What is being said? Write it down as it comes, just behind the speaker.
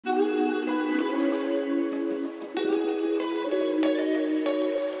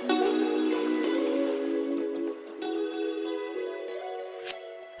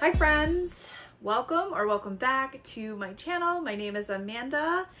Hi friends, welcome back to my channel. My name is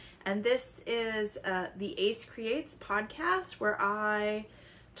Amanda and this is the AceKreates podcast where I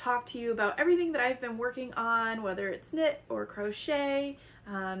talk to you about everything that I've been working on, whether it's knit or crochet,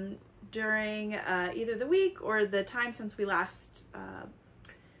 during either the week or the time since we last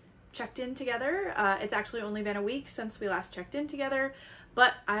checked in together. It's actually only been a week since we last checked in together,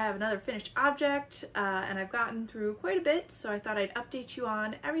 but I have another finished object and I've gotten through quite a bit, so I thought I'd update you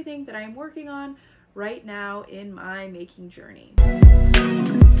on everything that I'm working on right now in my making journey.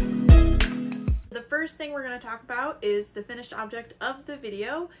 The first thing we're going to talk about is the finished object of the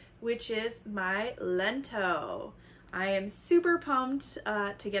video, which is my Lento. I am super pumped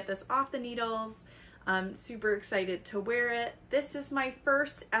to get this off the needles. I'm super excited to wear it. This is my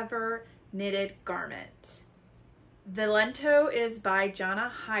first ever knitted garment. The Lento is by Jana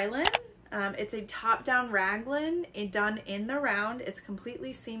Hyland. It's a top-down raglan done in the round. It's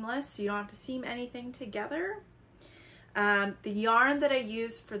completely seamless, so you don't have to seam anything together. The yarn that I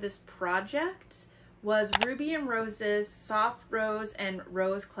used for this project was Ruby and Rose's Soft Rose and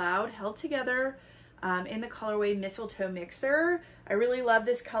Rose Cloud held together in the colorway Mistletoe Mixer. I really love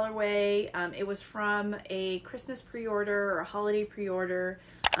this colorway. It was from a Christmas pre-order or a holiday pre-order.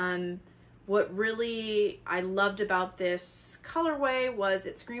 What really I loved about this colorway was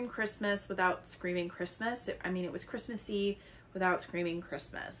it screamed Christmas without screaming Christmas. It was Christmassy without screaming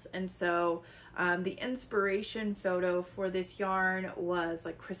Christmas. And so the inspiration photo for this yarn was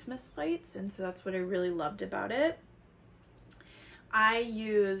like Christmas lights, and so that's what I really loved about it. I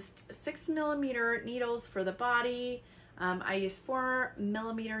used 6mm needles for the body. I used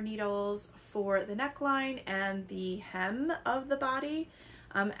 4mm needles for the neckline and the hem of the body.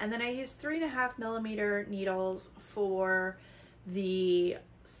 And then I used 3.5mm needles for the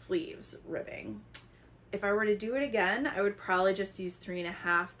sleeves ribbing. If I were to do it again, I would probably just use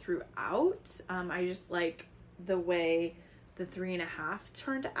 3.5 throughout. I just like the way the 3.5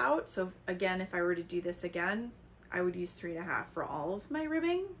 turned out. So again, if I were to do this again, I would use 3.5 for all of my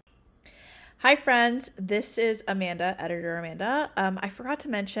ribbing. Hi friends, this is Amanda, editor Amanda. I forgot to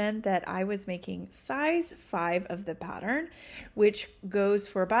mention that I was making size 5 of the pattern, which goes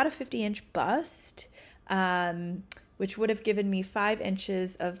for about a 50-inch bust, which would have given me 5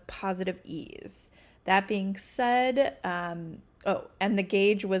 inches of positive ease. That being said, and the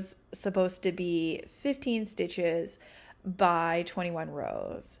gauge was supposed to be 15 stitches by 21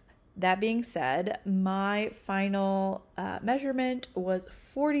 rows. That being said, my final measurement was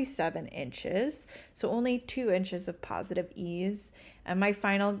 47 inches, so only 2 inches of positive ease, and my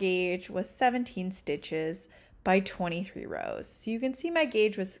final gauge was 17 stitches by 23 rows. So you can see my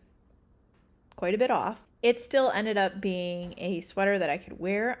gauge was quite a bit off. It still ended up being a sweater that I could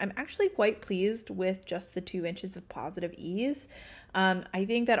wear. I'm actually quite pleased with just the 2 inches of positive ease. I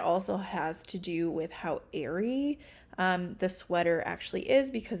think that also has to do with how airy the sweater actually is,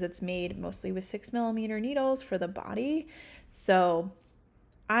 because it's made mostly with 6mm needles for the body. So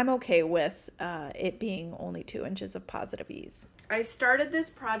I'm okay with it being only 2 inches of positive ease. I started this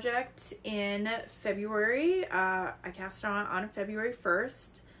project in February. I cast on February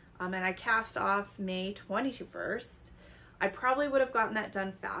 1st. And I cast off May 21st. I probably would have gotten that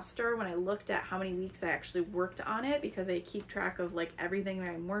done faster when I looked at how many weeks I actually worked on it, because I keep track of like everything that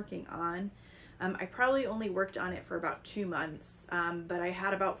I'm working on. I probably only worked on it for about 2 months, but I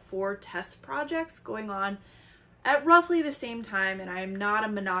had about 4 test projects going on at roughly the same time, and I'm not a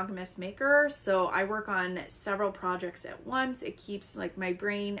monogamous maker, so I work on several projects at once. It keeps like my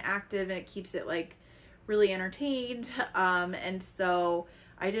brain active and it keeps it like really entertained, and so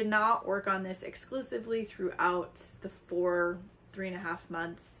I did not work on this exclusively throughout the 3.5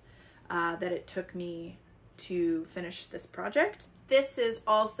 months that it took me to finish this project. This is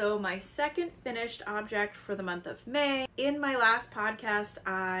also my second finished object for the month of May. In my last podcast,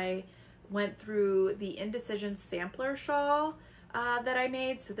 I went through the Indecision sampler shawl that I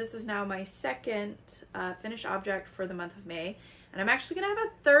made. So this is now my second finished object for the month of May. And I'm actually gonna have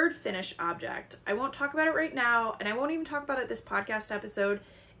a third finished object. I won't talk about it right now, and I won't even talk about it this podcast episode.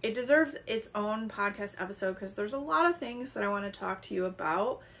 It deserves its own podcast episode because there's a lot of things that I want to talk to you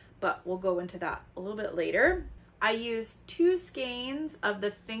about, but we'll go into that a little bit later. I used 2 skeins of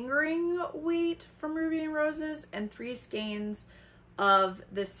the fingering weight from Ruby and Roses and 3 skeins of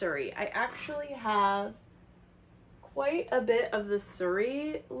the Surrey. I actually have quite a bit of the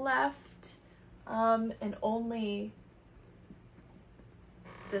Surrey left, and only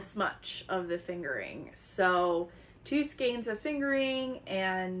this much of the fingering. So 2 skeins of fingering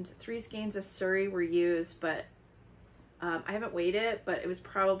and 3 skeins of Surrey were used, but I haven't weighed it, but it was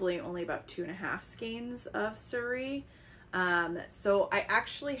probably only about 2.5 skeins of Surrey. So I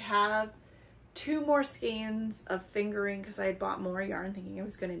actually have 2 more skeins of fingering because I had bought more yarn thinking I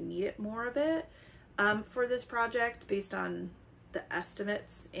was going to need it more of it for this project based on the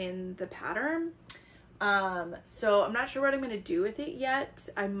estimates in the pattern. So I'm not sure what I'm going to do with it yet.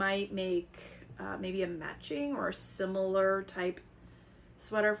 I might make maybe a matching or a similar type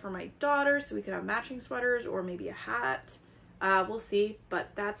sweater for my daughter so we could have matching sweaters, or maybe a hat. We'll see, but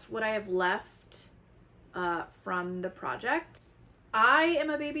that's what I have left from the project. I am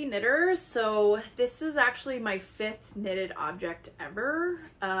a baby knitter, so this is actually my 5th knitted object ever.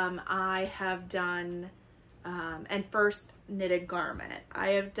 I have done, and first knitted garment. I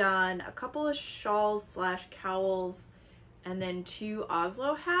have done a couple of shawls / cowls and then 2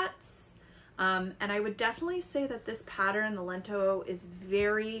 Oslo hats. And I would definitely say that this pattern, the Lento, is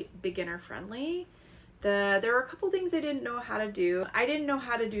very beginner friendly. There are a couple things I didn't know how to do. I didn't know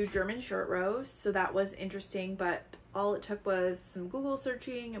how to do German short rows, so that was interesting, but all it took was some Google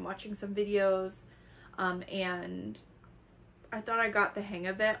searching and watching some videos, and I thought I got the hang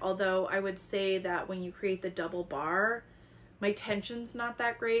of it, although I would say that when you create the double bar, my tension's not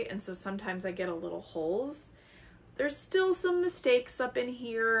that great, and so sometimes I get a little holes. There's still some mistakes up in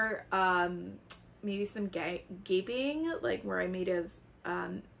here, maybe some gaping, like where I may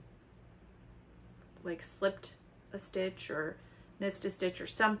have like slipped a stitch or missed a stitch or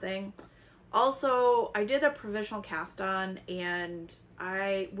something. Also, I did a provisional cast on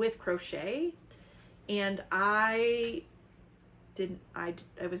with crochet, and I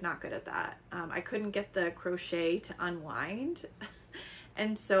was not good at that. I couldn't get the crochet to unwind,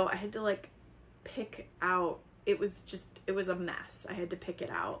 and so I had to like pick out, it was a mess. I had to pick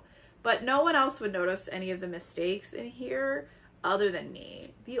it out, but no one else would notice any of the mistakes in here other than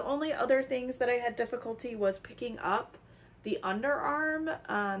me. The only other things that I had difficulty was picking up the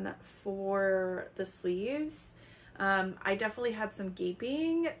underarm for the sleeves. I definitely had some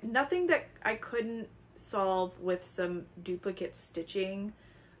gaping. Nothing that I couldn't solve with some duplicate stitching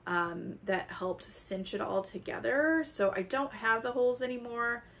that helped cinch it all together. So I don't have the holes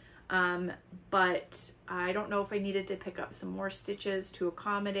anymore, but I don't know if I needed to pick up some more stitches to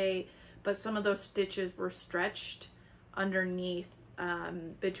accommodate, but some of those stitches were stretched underneath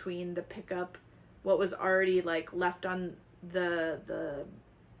between the pickup, what was already like left on the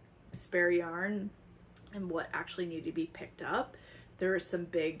spare yarn, and what actually needed to be picked up. There were some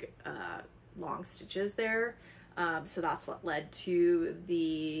big long stitches there, so that's what led to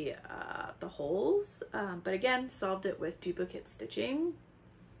the holes, but again, solved it with duplicate stitching.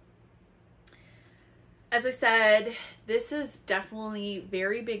 As I said, this is definitely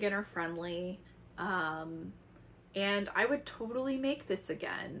very beginner friendly, and I would totally make this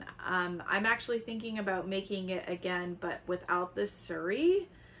again. I'm actually thinking about making it again, but without the Surrey,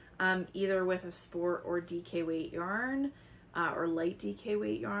 either with a sport or DK weight yarn, or light DK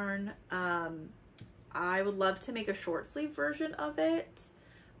weight yarn. I would love to make a short sleeve version of it.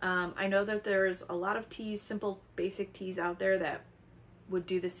 I know that there's a lot of tees, simple basic tees out there that would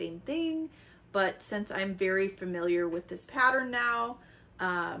do the same thing, but since I'm very familiar with this pattern now,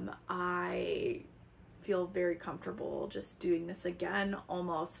 I feel very comfortable just doing this again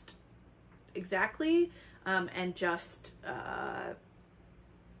almost exactly, and just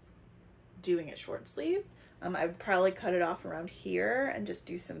doing it short sleeve. I would probably cut it off around here and just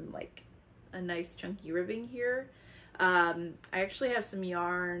do some like a nice chunky ribbing here. I actually have some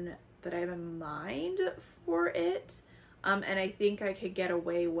yarn that I have in mind for it, and I think I could get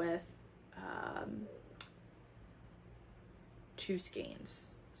away with 2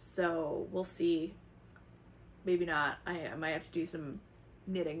 skeins, so we'll see. Maybe not. I might have to do some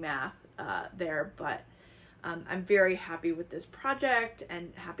knitting math there, but I'm very happy with this project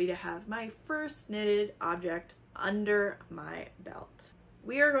and happy to have my first knitted object under my belt.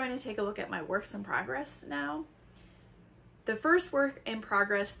 We are going to take a look at my works in progress now. The first work in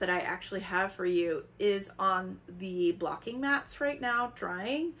progress that I actually have for you is on the blocking mats right now,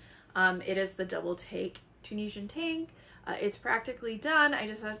 drying. It is the double take Tunisian tank. It's practically done. I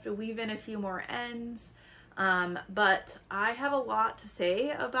just have to weave in a few more ends. But I have a lot to say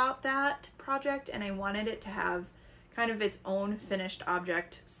about that project, and I wanted it to have kind of its own finished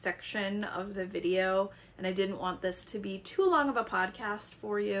object section of the video, and I didn't want this to be too long of a podcast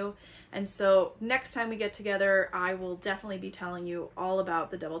for you. And so next time we get together, I will definitely be telling you all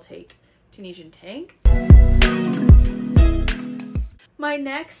about the double take Tunisian tank. My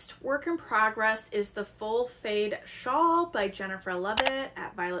next work in progress is the full fade shawl by Jennifer Lovett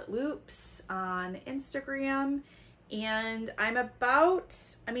at violet.loops on Instagram. And I'm about,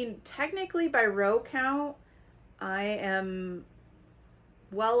 I mean, technically by row count, I am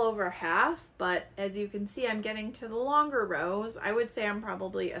well over half, but as you can see, I'm getting to the longer rows. I would say I'm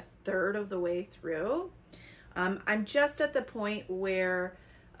probably a third of the way through. I'm just at the point where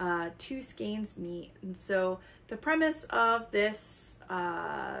two skeins meet. And so the premise of this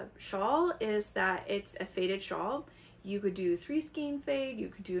shawl is that it's a faded shawl. You could do 3 skein fade, you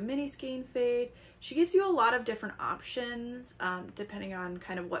could do a mini skein fade. She gives you a lot of different options depending on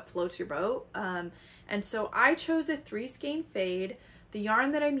kind of what floats your boat. And so I chose a 3 skein fade. The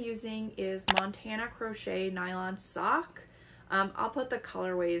yarn that I'm using is Montana Crochet Nylon Sock. I'll put the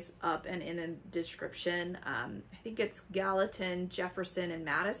colorways up and in the description. I think it's Gallatin, Jefferson, and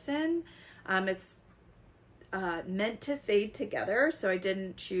Madison. It's meant to fade together, so I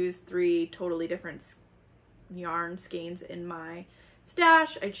didn't choose 3 totally different yarn skeins in my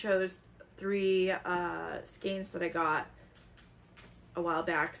stash. I chose 3 skeins that I got a while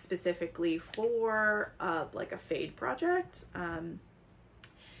back specifically for like a fade project.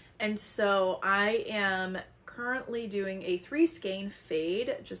 And so I am currently doing a 3 skein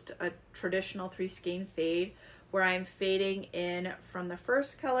fade, just a traditional 3 skein fade, where I'm fading in from the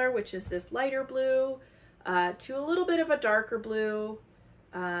first color, which is this lighter blue, to a little bit of a darker blue,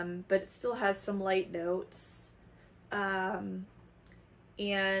 but it still has some light notes. And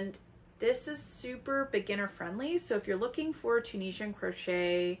this is super beginner friendly. So if you're looking for a Tunisian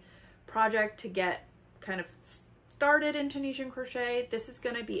crochet project to get kind of started in Tunisian crochet, this is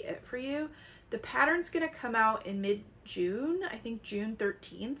going to be it for you. The pattern's going to come out in mid-June, I think June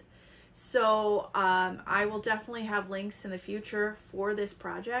 13th. So I will definitely have links in the future for this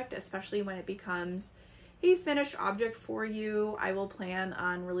project, especially when it becomes a finished object for you. I will plan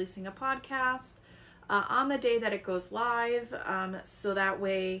on releasing a podcast on the day that it goes live, so that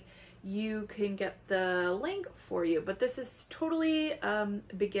way you can get the link for you. But this is totally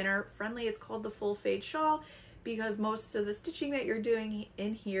beginner friendly. It's called the full fade shawl because most of the stitching that you're doing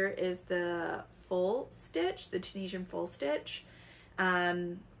in here is the full stitch, the Tunisian full stitch.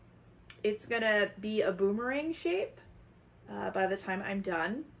 It's gonna be a boomerang shape by the time I'm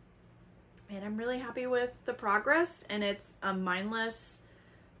done. And I'm really happy with the progress, and it's a mindless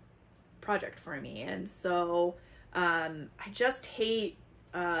project for me. And so I just hate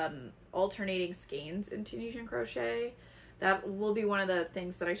alternating skeins in Tunisian crochet. That will be one of the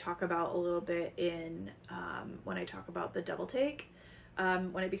things that I talk about a little bit in when I talk about the double take.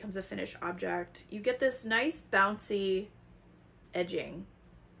 When it becomes a finished object, you get this nice bouncy edging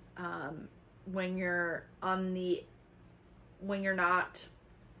when you're not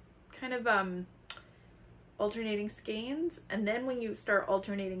kind of alternating skeins, and then when you start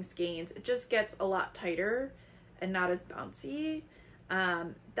alternating skeins, it just gets a lot tighter and not as bouncy.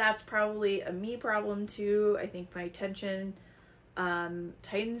 That's probably a me problem too. I think my tension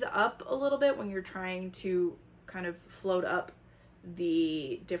tightens up a little bit when you're trying to kind of float up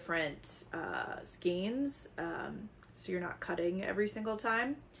the different skeins, so you're not cutting every single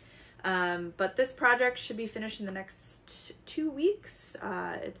time. But this project should be finished in the next 2 weeks.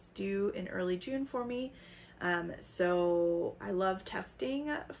 It's due in early June for me. So I love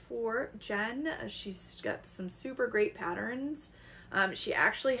testing for Jen. She's got some super great patterns. She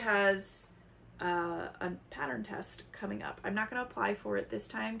actually has a pattern test coming up. I'm not going to apply for it this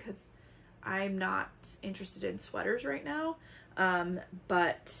time because I'm not interested in sweaters right now.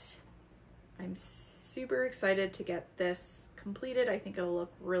 But I'm super excited to get this completed. I think it'll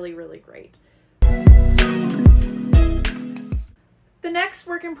look really, really great. The next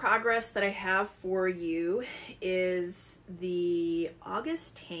work in progress that I have for you is the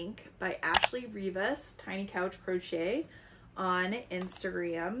August Tank by Ashley Rivas, Tiny Couch Crochet on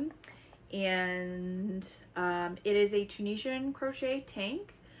Instagram. And it is a Tunisian crochet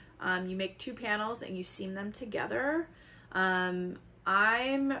tank. You make 2 panels and you seam them together.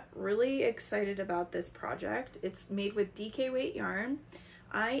 I'm really excited about this project. It's made with DK weight yarn.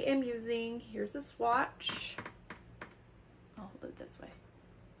 I am using, here's a swatch. I'll hold it this way.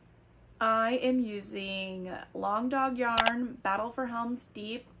 I am using Long Dog yarn, Battle for Helm's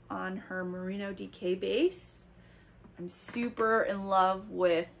Deep on her Merino DK base. I'm super in love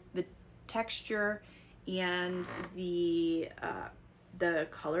with the texture and the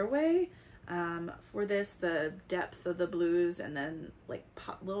colorway. For this, the depth of the blues, and then like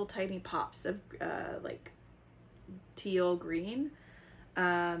little tiny pops of like teal green.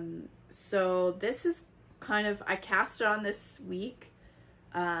 So this is kind of, I cast it on this week,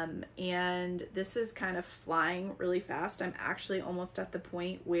 and this is kind of flying really fast. I'm actually almost at the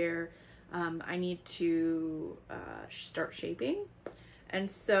point where I need to start shaping. And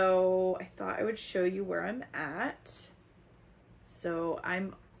so I thought I would show you where I'm at. So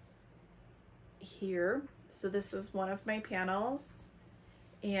I'm here. So this is one of my panels,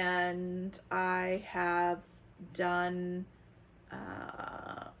 and I have done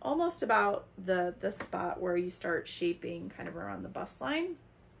almost about the spot where you start shaping kind of around the bust line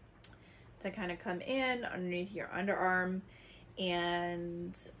to kind of come in underneath your underarm.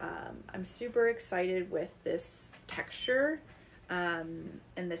 And I'm super excited with this texture and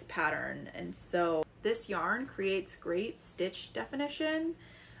this pattern. And so this yarn creates great stitch definition,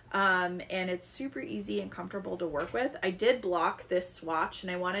 and it's super easy and comfortable to work with. I did block this swatch,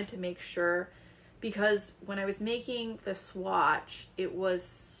 and I wanted to make sure, because when I was making the swatch, it was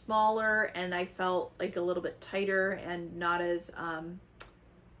smaller and I felt like a little bit tighter and not as, I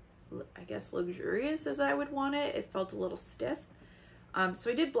guess, luxurious as I would want it. It felt a little stiff.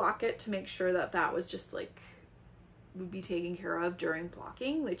 So I did block it to make sure that that was just like, would be taken care of during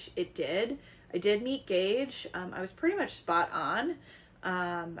blocking, which it did. I did meet gauge. I was pretty much spot on.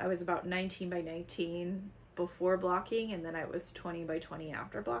 I was about 19 by 19 before blocking, and then I was 20 by 20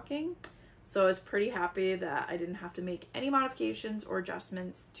 after blocking. So I was pretty happy that I didn't have to make any modifications or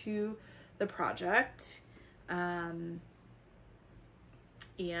adjustments to the project. And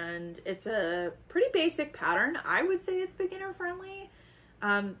it's a pretty basic pattern. I would say it's beginner friendly.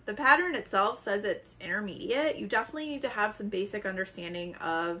 The pattern itself says it's intermediate. You definitely need to have some basic understanding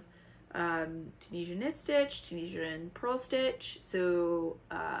of Tunisian knit stitch, Tunisian purl stitch. So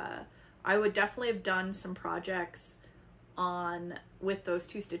I would definitely have done some projects with those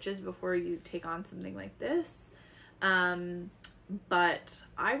two stitches before you take on something like this. But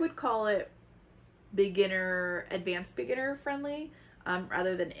I would call it beginner, advanced beginner friendly,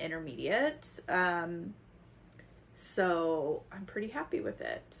 rather than intermediate. So I'm pretty happy with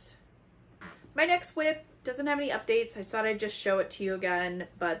it. My next whip doesn't have any updates. I thought I'd just show it to you again,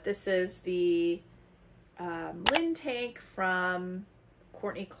 but this is the Lynn tank from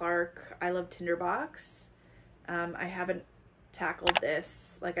Courtney Clark, I Love Tinderbox. I haven't tackled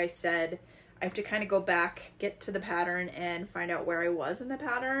this. Like I said, I have to kind of go back, get to the pattern, and find out where I was in the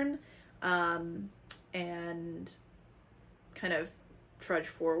pattern, and kind of trudge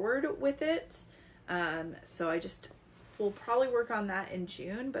forward with it. So I will probably work on that in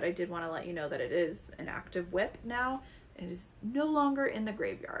June, but I did want to let you know that it is an active whip now. It is no longer in the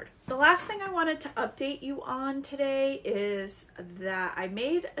graveyard. The last thing I wanted to update you on today is that I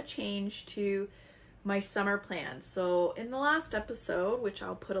made a change to my summer plans. So in the last episode, which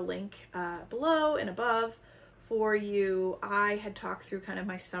I'll put a link below and above for you, I had talked through kind of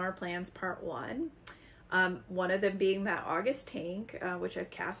my summer plans part one. One of them being that August tank, which I've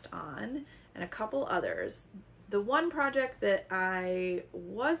cast on, and a couple others. The one project that I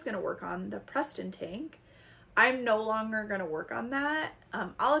was going to work on, the Preston tank, I'm no longer going to work on that.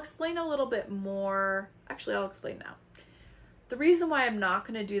 I'll explain a little bit more. Actually, I'll explain now. The reason why I'm not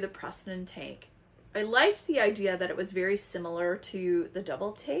going to do the Preston tank, I liked the idea that it was very similar to the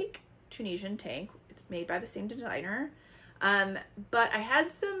double take Tunisian tank. It's made by the same designer. But I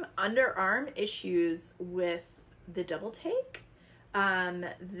had some underarm issues with the double take,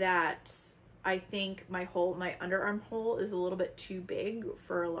 that I think my underarm hole is a little bit too big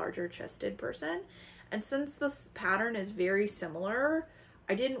for a larger chested person. And since this pattern is very similar,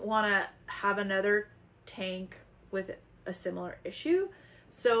 I didn't want to have another tank with a similar issue.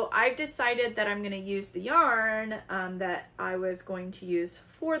 So I've decided that I'm going to use the yarn that I was going to use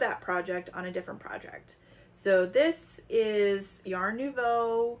for that project on a different project. So this is yarn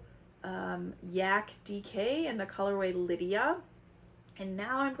Nouveau Yak DK in the colorway Lydia. And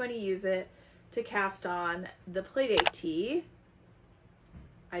now I'm going to use it to cast on the Playdate tee.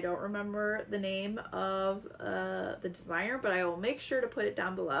 I don't remember the name of the designer, but I will make sure to put it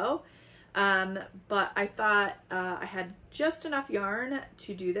down below. But I thought I had just enough yarn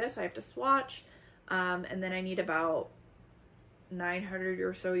to do this. I have to swatch, and then I need about 900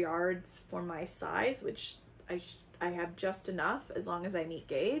 or so yards for my size, which I have just enough as long as I meet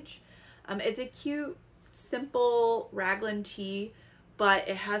gauge. It's a cute, simple raglan tee, but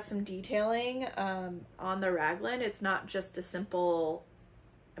it has some detailing on the raglan. It's not just a simple,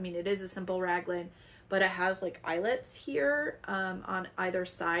 I mean, it is a simple raglan, but it has like eyelets here on either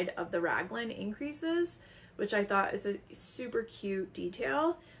side of the raglan increases, which I thought is a super cute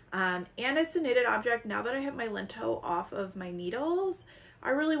detail. And it's a knitted object. Now that I have my Lento off of my needles, I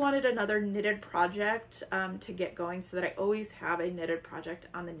really wanted another knitted project to get going so that I always have a knitted project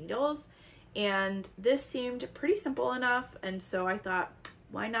on the needles. And this seemed pretty simple enough, and so I thought,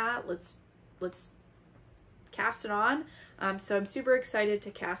 why not? Let's cast it on. So I'm super excited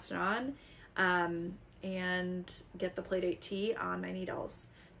to cast it on and get the Playdate tee on my needles.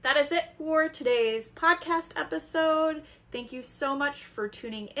 That is it for today's podcast episode. Thank you so much for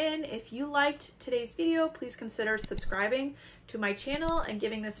tuning in. If you liked today's video, please consider subscribing to my channel and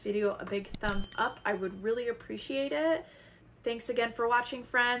giving this video a big thumbs up. I would really appreciate it. Thanks again for watching,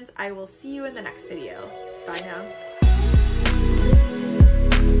 friends. I will see you in the next video. Bye now.